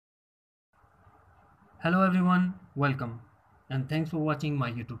Hello everyone, welcome and thanks for watching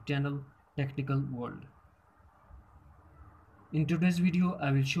my YouTube channel Technical World. In today's video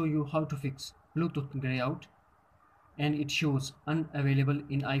I will show you how to fix Bluetooth grayout and it shows unavailable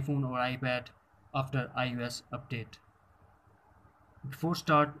in iPhone or iPad after iOS update. Before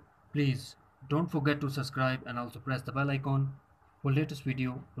start, please don't forget to subscribe and also press the bell icon for latest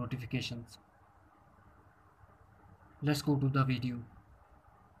video notifications. Let's go to the video.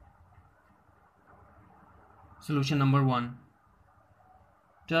 Solution number 1.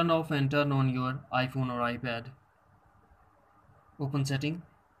 Turn off and turn on your iPhone or iPad. Open setting,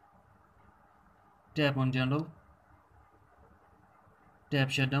 tap on general,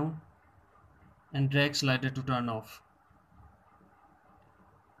 tap shutdown and drag slider to turn off.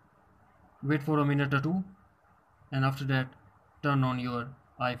 Wait for a minute or two and after that turn on your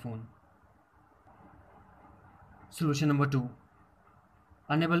iPhone. Solution number 2.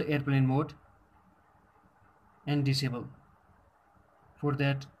 Enable airplane mode and disable. For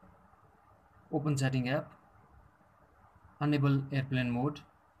that, open setting app, enable airplane mode.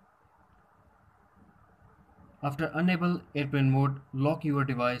 After enable airplane mode, lock your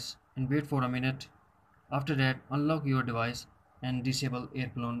device and wait for a minute. After that, unlock your device and disable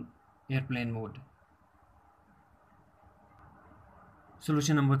airplane mode.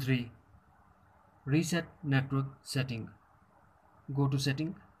 Solution number 3. Reset network setting. Go to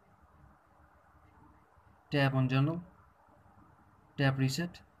setting, tap on general, tap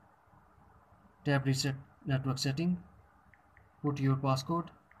reset network setting, put your passcode,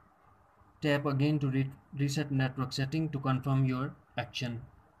 tap again to reset network setting to confirm your action.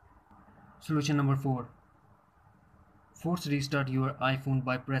 Solution number 4. Force restart your iPhone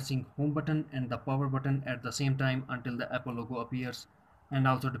by pressing home button and the power button at the same time until the Apple logo appears, and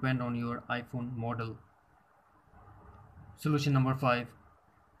also depend on your iPhone model. Solution number 5.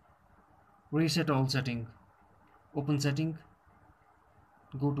 Reset all setting. Open setting,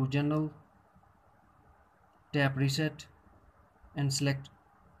 go to general, tap reset and select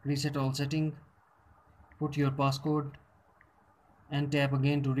reset all setting, put your passcode and tap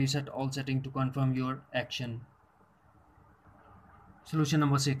again to reset all setting to confirm your action. Solution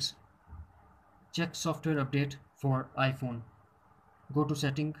number 6. Check software update for iPhone. Go to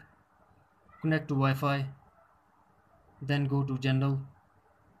setting, connect to Wi-Fi, then go to general,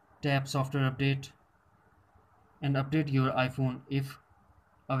 tap software update and update your iPhone if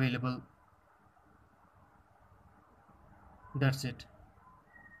available. That's it.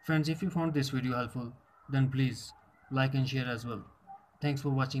 Friends, if you found this video helpful, then please like and share as well. Thanks for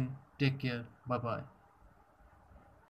watching. Take care. Bye bye.